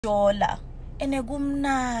Jola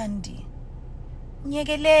enegumnandi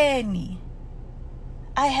nyegeleni.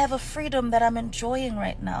 I have a freedom that I'm enjoying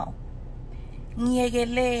right now.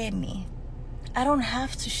 Nyegeleni. I don't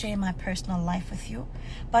have to share my personal life with you,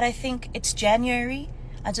 but I think it's January.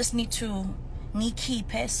 I just need to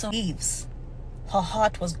nikipe so leaves. Her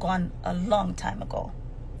heart was gone a long time ago.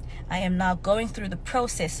 I am now going through the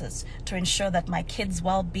processes to ensure that my kids'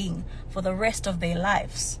 well-being for the rest of their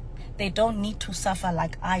lives, they don't need to suffer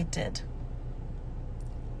like I did,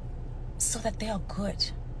 so that they are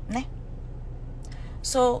good. Ne?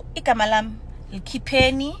 So, ikamalam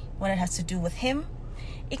likipeni when it has to do with him.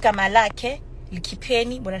 Ikamalake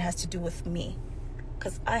likipeni when it has to do with me.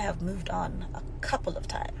 Because I have moved on a couple of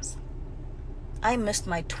times. I missed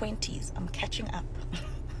my 20s. I'm catching up.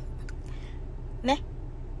 Ne?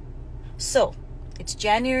 So, it's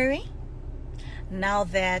January. Now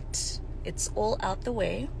that it's all out the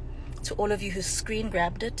way, to all of you who screen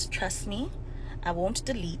grabbed it, trust me, I won't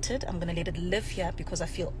delete it. I'm going to let it live here because I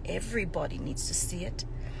feel everybody needs to see it.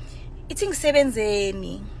 Eating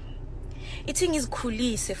sebenzeni. Eating is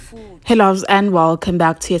khulise food. Hello and welcome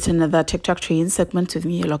back to yet another TikTok trend segment with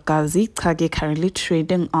me, Lokazi. Kage currently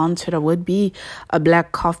trading on Twitter would be a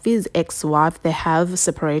Black Coffee's ex-wife. They have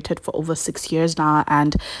separated for over 6 years now,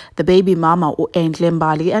 and the baby mama Enhle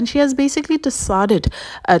Mbali, and she has basically decided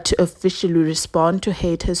to officially respond to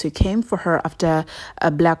haters who came for her after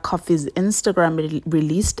Black Coffee's Instagram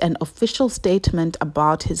released an official statement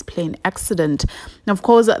about his plane accident. Now, of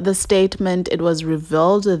course, the statement, it was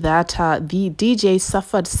revealed that the DJ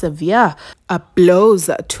suffered severe blows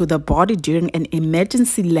to the body during an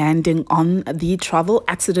emergency landing on the travel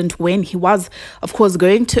accident when he was, of course,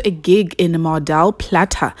 going to a gig in Mar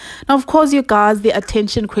Plata. Now, of course, you guys, the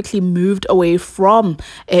attention quickly moved away from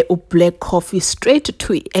Black Coffee straight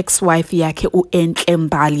to ex-wife yake Enhle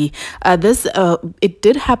Mbali. It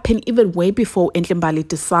did happen even way before Enhle Mbali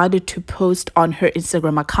decided to post on her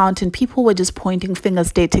Instagram account, and people were just pointing fingers,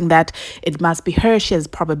 stating that it must be her. She has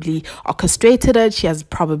probably orchestrated it. She has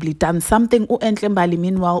probably done something. Enhle Mbali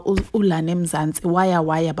meanwhile ulane mzansi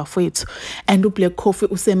waya bafowethu, and Black Coffee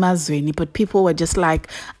usemazweni, but people were just like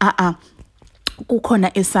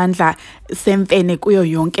kukhona isandla semfene kuyo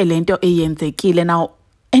yonke lento eyenzekile. Now,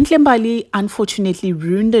 Enhle Mbali unfortunately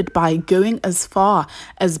ruined it by going as far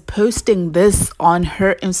as posting this on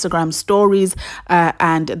her Instagram stories,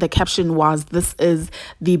 and the caption was, "This is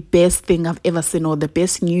the best thing I've ever seen, or the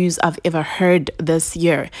best news I've ever heard this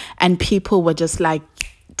year." And people were just like,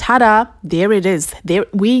 tada, there it is. There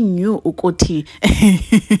we knew ukuthi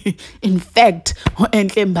in fact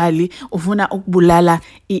Enhle Mbali ufuna ukubulala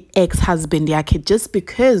ex-husband yakhe just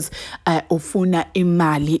because ufuna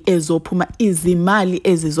imali ezophuma, izimali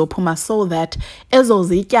ezizophuma, so that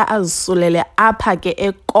ezozitya azisulele apha ke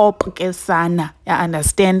eKop ke sana. You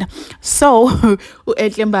understand? So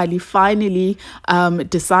Enhle Mbali finally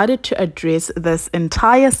decided to address this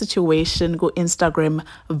entire situation go Instagram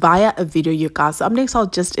via a video, you guys. So next I'll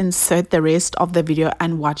just insert the rest of the video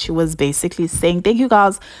and what she was basically saying. Thank you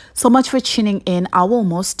guys so much for tuning in. I will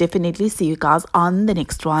most definitely see you guys on the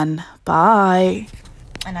next one. Bye.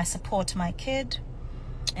 And I support my kid,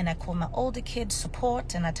 and I call my older kid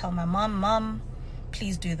support, and I tell my mom,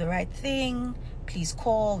 please do the right thing. Please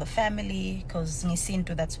call the family, because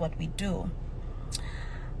Nisintu, that's what we do.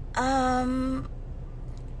 And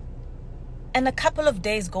a couple of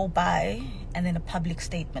days go by, and then a public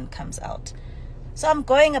statement comes out. So I'm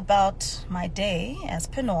going about my day as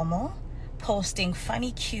per normal, posting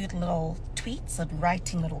funny, cute little tweets and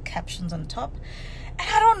writing little captions on top. And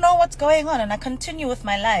I don't know what's going on, and I continue with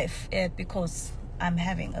my life because I'm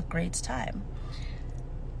having a great time.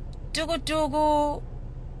 Dugu,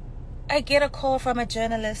 I get a call from a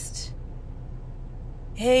journalist.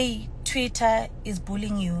 Hey, Twitter is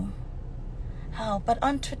bullying you. How? But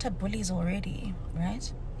on Twitter, bullies already,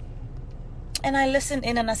 right? And I listen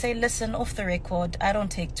in and I say, listen, off the record, I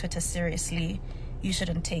don't take Twitter seriously. You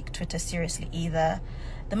shouldn't take Twitter seriously either.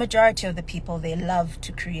 The majority of the people, they love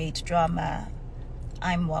to create drama.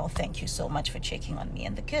 I'm well, thank you so much for checking on me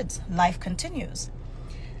and the kids. Life continues.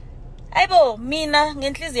 Aibo, mina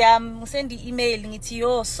ngenhliziyo yami ngisendi email ngithi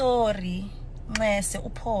yo sorry nxese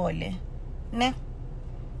uphole ne,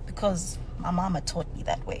 because my mama taught me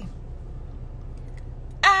that way.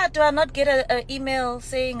 Do I not get an email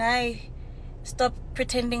saying, "Hi, stop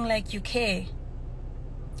pretending like you care"?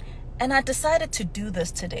 And I decided to do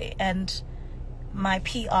this today, and my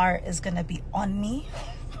PR is gonna be on me.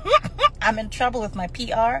 I'm in trouble with my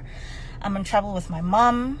PR. I'm in trouble with my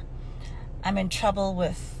mom. I'm in trouble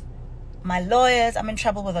with my lawyers. I'm in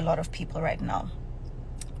trouble with a lot of people right now.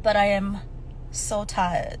 But I am so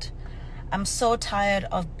tired. I'm so tired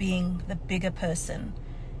of being the bigger person.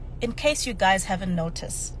 In case you guys haven't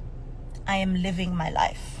noticed, I am living my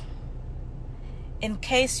life. In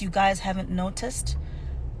case you guys haven't noticed,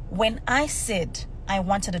 when I said I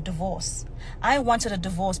wanted a divorce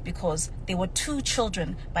because there were 2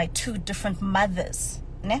 children by 2 different mothers.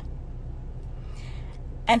 Ne?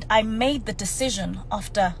 And I made the decision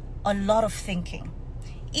after a lot of thinking.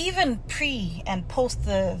 Even pre and post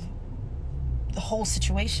the whole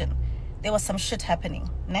situation, there was some shit happening.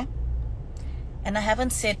 Ne? And I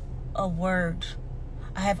haven't said a word.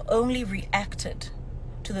 I have only reacted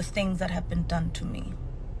to the things that have been done to me.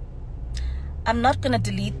 I'm not going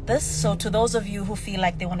to delete this, so to those of you who feel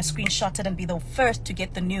like they want to screenshot it and be the first to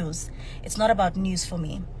get the news, it's not about news for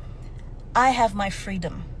me. I have my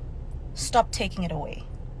freedom. Stop taking it away.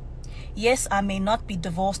 Yes, I may not be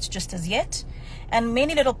divorced just as yet, and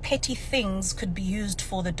many little petty things could be used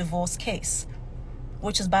for the divorce case,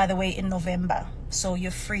 which is, by the way, in November. So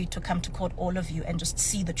you're free to come to court, all of you, and just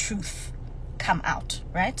see the truth come out,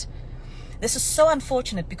 right? This is so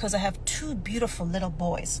unfortunate because I have 2 beautiful little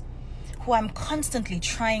boys who I'm constantly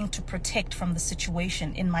trying to protect from the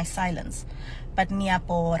situation in my silence. But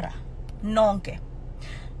niapora, nonke.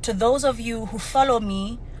 To those of you who follow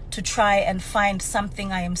me to try and find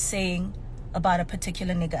something I am saying about a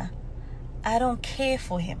particular nigga, I don't care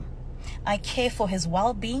for him. I care for his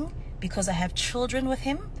well-being because I have children with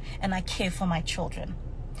him and I care for my children.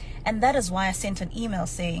 And that is why I sent an email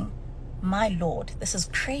saying, my Lord, this is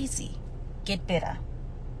crazy. Get better.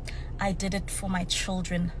 I did it for my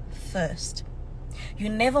children first. You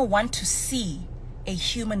never want to see a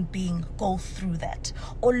human being go through that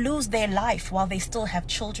or lose their life while they still have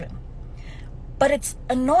children. But it's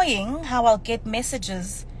annoying how I'll get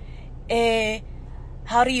messages,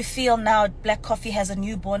 how do you feel now Black Coffee has a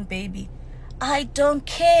newborn baby? I don't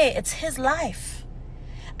care. It's his life.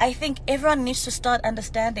 I think everyone needs to start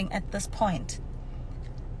understanding at this point.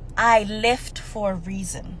 I left for a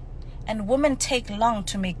reason. And women take long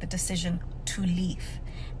to make the decision to leave.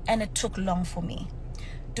 And it took long for me.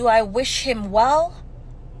 Do I wish him well?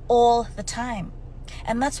 All the time.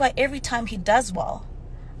 And that's why every time he does well,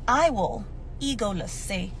 I will, egoless,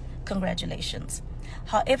 say congratulations.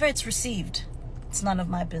 However it's received, it's none of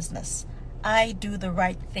my business. I do the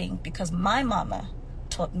right thing because my mama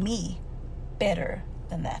taught me better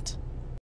than that.